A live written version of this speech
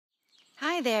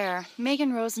Hi there,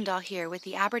 Megan Rosendahl here with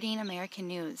the Aberdeen American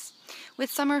News.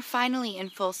 With summer finally in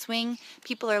full swing,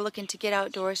 people are looking to get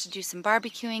outdoors to do some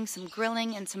barbecuing, some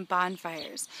grilling, and some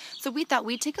bonfires. So we thought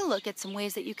we'd take a look at some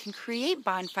ways that you can create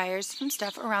bonfires from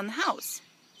stuff around the house.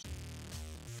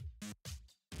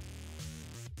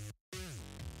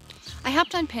 I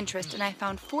hopped on Pinterest and I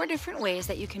found 4 different ways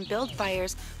that you can build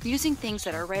fires using things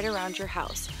that are right around your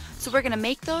house. So we're going to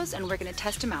make those and we're going to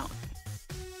test them out.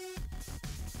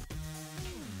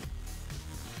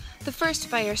 The first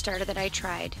fire starter that I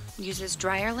tried uses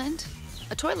dryer lint,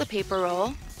 a toilet paper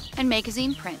roll, and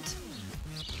magazine print.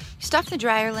 Stuff the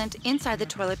dryer lint inside the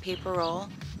toilet paper roll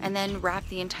and then wrap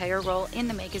the entire roll in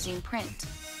the magazine print.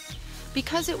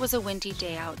 Because it was a windy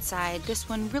day outside, this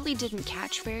one really didn't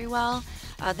catch very well.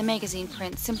 The magazine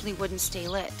print simply wouldn't stay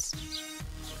lit.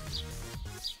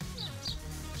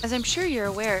 As I'm sure you're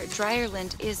aware, dryer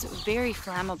lint is very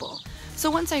flammable. So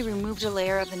once I removed a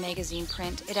layer of the magazine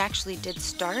print, it actually did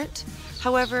start.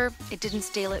 However, it didn't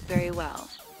stay lit very well.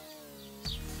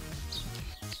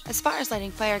 As far as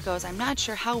lighting fire goes, I'm not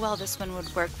sure how well this one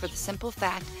would work for the simple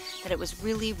fact that it was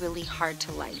really hard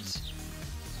to light.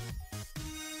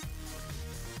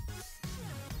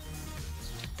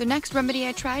 The next remedy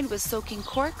I tried was soaking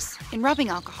corks in rubbing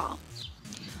alcohol.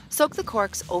 Soak the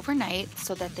corks overnight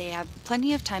so that they have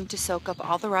plenty of time to soak up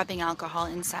all the rubbing alcohol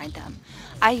inside them.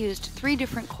 I used 3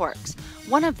 different corks.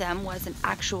 One of them was an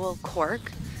actual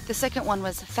cork, the second one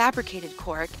was fabricated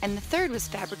cork, and the third was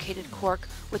fabricated cork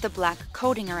with a black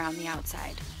coating around the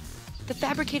outside. The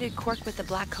fabricated cork with the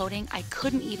black coating I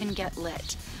couldn't even get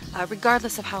lit,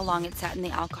 regardless of how long it sat in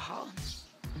the alcohol.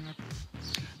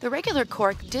 The regular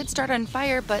cork did start on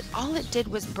fire, but all it did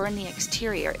was burn the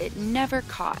exterior. It never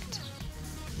caught.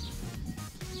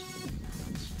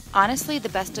 Honestly, the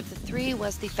best of the 3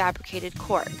 was the fabricated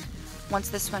cork. Once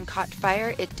this one caught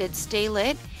fire, it did stay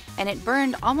lit, and it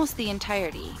burned almost the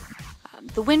entirety.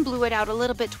 The wind blew it out a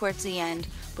little bit towards the end,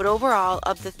 but overall,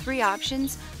 of the 3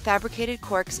 options, fabricated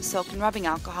corks soaked in rubbing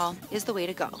alcohol is the way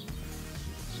to go.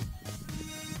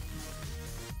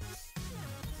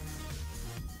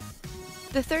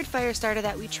 The third fire starter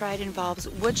that we tried involves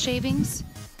wood shavings,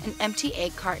 an empty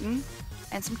egg carton,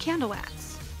 and some candle wax.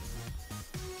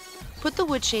 Put the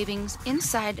wood shavings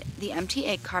inside the empty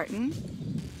egg carton,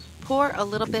 pour a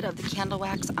little bit of the candle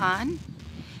wax on,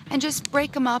 and just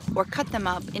break them up or cut them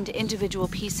up into individual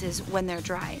pieces when they're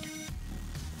dried.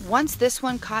 Once this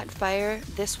one caught fire,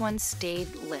 this one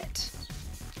stayed lit.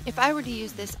 If I were to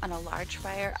use this on a large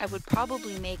fire, I would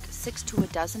probably make 6 to a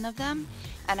dozen of them,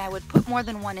 and I would put more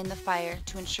than one in the fire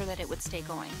to ensure that it would stay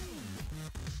going.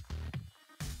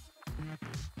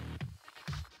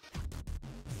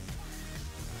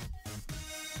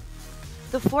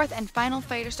 The fourth and final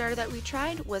fire starter that we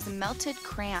tried was melted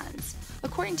crayons.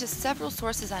 According to several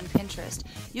sources on Pinterest,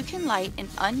 you can light an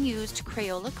unused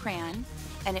Crayola crayon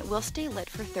and it will stay lit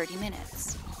for 30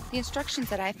 minutes. The instructions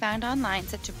that I found online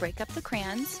said to break up the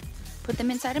crayons, put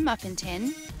them inside a muffin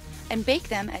tin, and bake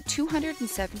them at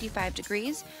 275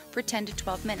 degrees for 10 to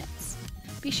 12 minutes.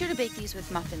 Be sure to bake these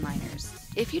with muffin liners.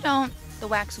 If you don't, the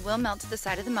wax will melt to the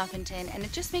side of the muffin tin and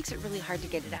it just makes it really hard to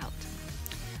get it out.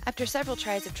 After several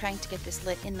tries of trying to get this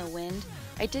lit in the wind,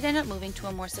 I did end up moving to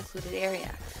a more secluded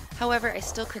area. However, I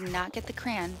still could not get the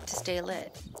crayon to stay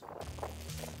lit.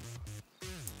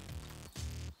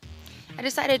 I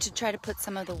decided to try to put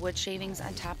some of the wood shavings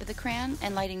on top of the crayon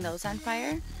and lighting those on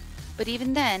fire, but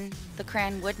even then, the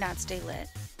crayon would not stay lit.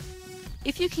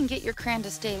 If you can get your crayon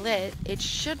to stay lit, it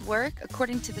should work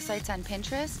according to the sites on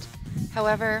Pinterest.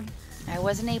 However, I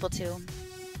wasn't able to.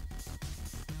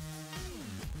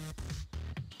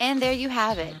 And there you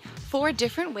have it, 4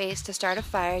 different ways to start a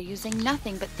fire using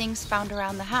nothing but things found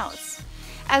around the house.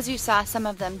 As you saw, some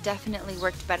of them definitely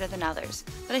worked better than others,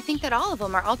 but I think that all of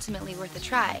them are ultimately worth a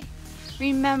try.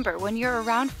 Remember, when you're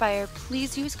around fire,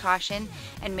 please use caution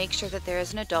and make sure that there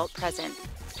is an adult present.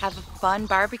 Have a fun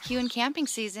barbecue and camping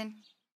season.